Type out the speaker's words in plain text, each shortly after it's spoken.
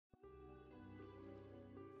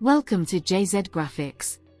Welcome to JZ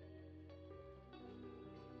Graphics.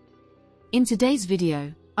 In today's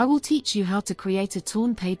video, I will teach you how to create a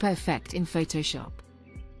torn paper effect in Photoshop.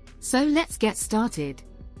 So let's get started.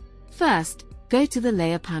 First, go to the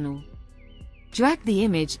Layer panel. Drag the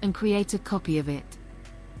image and create a copy of it.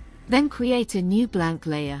 Then create a new blank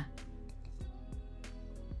layer.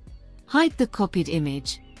 Hide the copied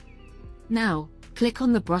image. Now, click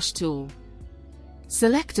on the brush tool.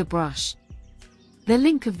 Select a brush. The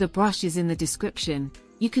link of the brush is in the description,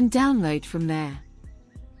 you can download from there.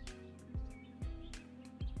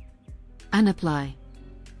 And apply.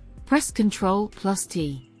 Press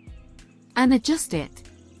Ctrl+T. And adjust it.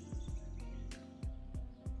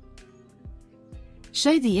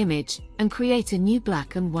 Show the image, and create a new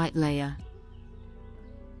black and white layer.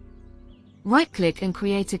 Right-click and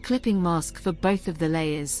create a clipping mask for both of the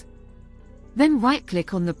layers. Then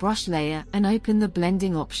right-click on the brush layer and open the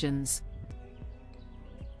blending options.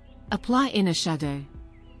 Apply inner shadow.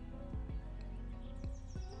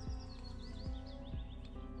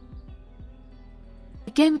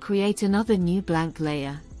 Again, create another new blank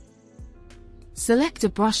layer. Select a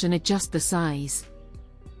brush and adjust the size.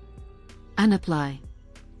 And apply.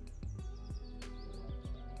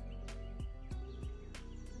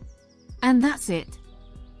 And that's it.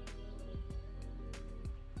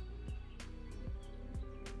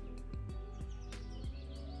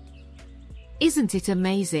 Isn't it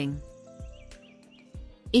amazing?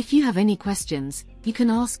 If you have any questions, you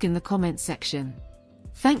can ask in the comment section.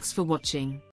 Thanks for watching.